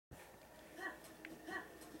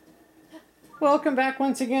Welcome back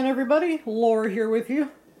once again, everybody. Laura here with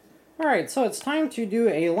you. Alright, so it's time to do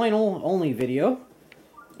a Lynel only video.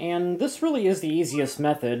 And this really is the easiest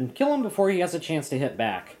method. Kill him before he has a chance to hit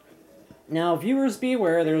back. Now, viewers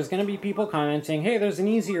beware, there's going to be people commenting, hey, there's an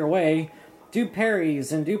easier way. Do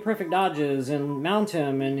parries and do perfect dodges and mount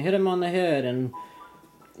him and hit him on the head. And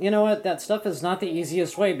you know what? That stuff is not the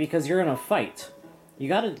easiest way because you're in a fight. You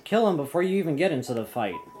gotta kill him before you even get into the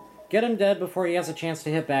fight. Get him dead before he has a chance to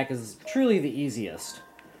hit back is truly the easiest.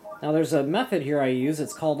 Now there's a method here I use,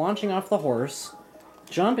 it's called launching off the horse.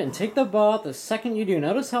 Jump and take the bow out the second you do.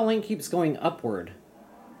 Notice how Link keeps going upward.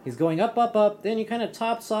 He's going up, up, up, then he kind of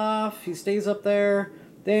tops off, he stays up there,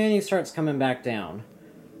 then he starts coming back down.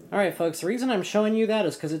 Alright folks, the reason I'm showing you that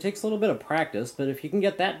is because it takes a little bit of practice, but if you can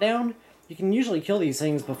get that down, you can usually kill these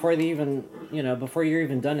things before they even, before you're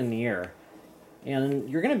even done in the air. And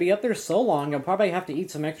you're going to be up there so long, you'll probably have to eat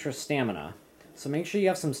some extra stamina. So make sure you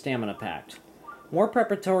have some stamina packed. More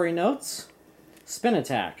preparatory notes. Spin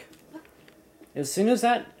attack. As soon as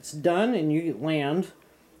that's done and you land,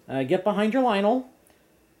 get behind your Lynel.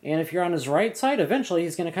 And if you're on his right side, eventually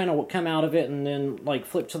he's going to kind of come out of it and then like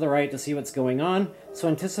flip to the right to see what's going on. So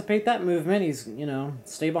anticipate that movement. He's,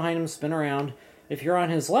 stay behind him, spin around. If you're on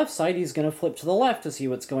his left side, he's going to flip to the left to see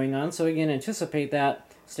what's going on. So again, anticipate that.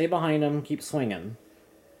 Stay behind him, keep swinging.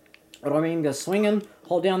 What do I mean by swinging?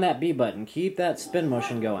 Hold down that B button. Keep that spin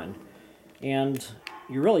motion going. And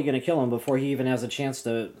you're really going to kill him before he even has a chance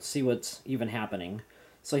to see what's even happening.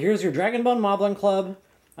 So here's your Dragon Bone Moblin Club.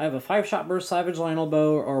 I have a 5-shot burst Savage Lynel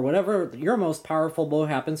bow, or whatever your most powerful bow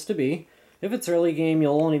happens to be. If it's early game,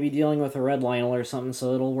 you'll only be dealing with a red Lynel or something,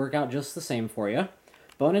 so it'll work out just the same for you.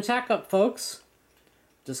 Bone attack up, folks.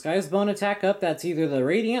 Disguise bone attack up, that's either the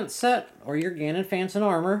Radiant set or your Ganon Phantom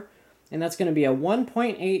armor, and that's going to be a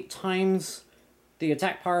 1.8 times the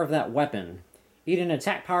attack power of that weapon. Eat an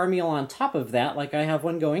attack power meal on top of that, like I have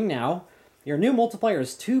one going now. Your new multiplier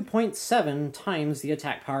is 2.7 times the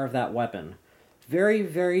attack power of that weapon. Very,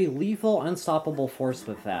 very lethal, unstoppable force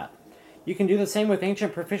with that. You can do the same with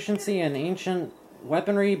Ancient Proficiency and Ancient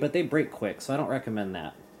Weaponry, but they break quick, so I don't recommend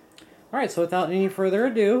that. Alright, so without any further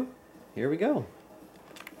ado, here we go.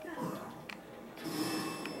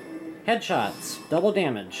 Headshots, double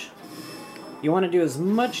damage. You want to do as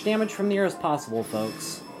much damage from the air as possible,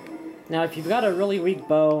 folks. Now, if you've got a really weak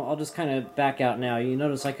bow, I'll just kind of back out now. You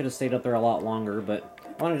notice I could have stayed up there a lot longer, but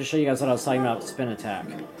I wanted to show you guys what I was talking about with spin attack.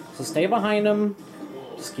 So stay behind him,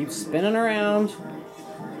 just keep spinning around.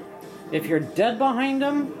 If you're dead behind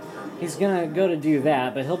him, he's going to go to do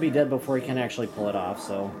that, but he'll be dead before he can actually pull it off.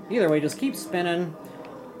 So either way, just keep spinning.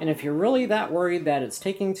 And if you're really that worried that it's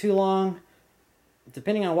taking too long,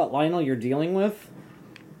 depending on what Lynel you're dealing with,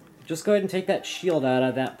 just go ahead and take that shield out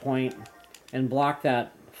at that point and block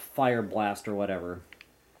that fire blast or whatever.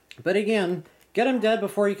 But again, get him dead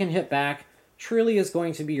before you can hit back. Truly is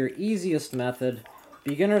going to be your easiest method.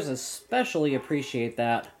 Beginners especially appreciate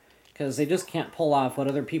that because they just can't pull off what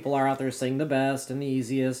other people are out there saying the best and the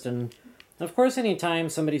easiest. And of course, anytime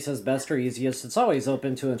somebody says best or easiest, it's always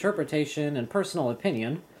open to interpretation and personal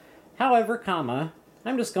opinion. However,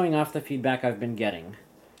 I'm just going off the feedback I've been getting.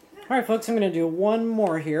 Alright folks, I'm going to do one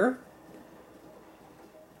more here.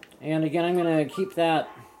 And again, I'm going to keep that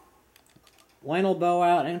Lynel bow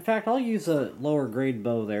out. In fact, I'll use a lower grade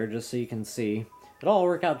bow there just so you can see. It'll all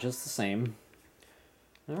work out just the same.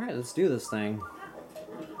 Alright, let's do this thing.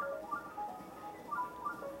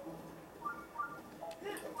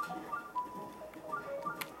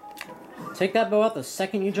 Take that bow out the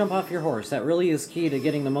second you jump off your horse. That really is key to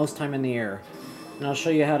getting the most time in the air. And I'll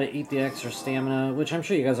show you how to eat the extra stamina, which I'm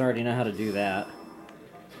sure you guys already know how to do that.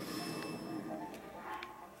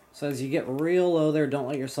 So as you get real low there, don't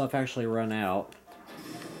let yourself actually run out.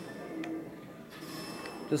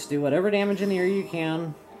 Just do whatever damage in the air you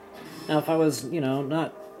can. Now if I was,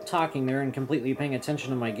 not talking there and completely paying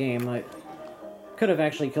attention to my game, I could have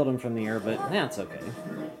actually killed him from the air, but that's okay.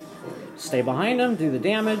 Stay behind him, do the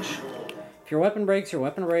damage. If your weapon breaks,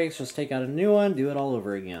 just take out a new one, do it all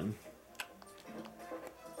over again.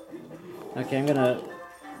 Okay, I'm gonna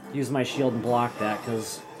use my shield and block that,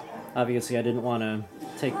 because obviously I didn't want to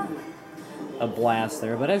take a blast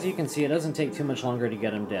there. But as you can see, it doesn't take too much longer to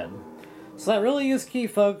get him dead. So that really is key,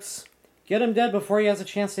 folks. Get him dead before he has a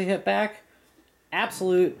chance to hit back.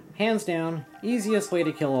 Absolute, hands down, easiest way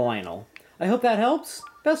to kill a Lynel. I hope that helps.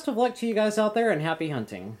 Best of luck to you guys out there, and happy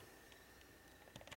hunting.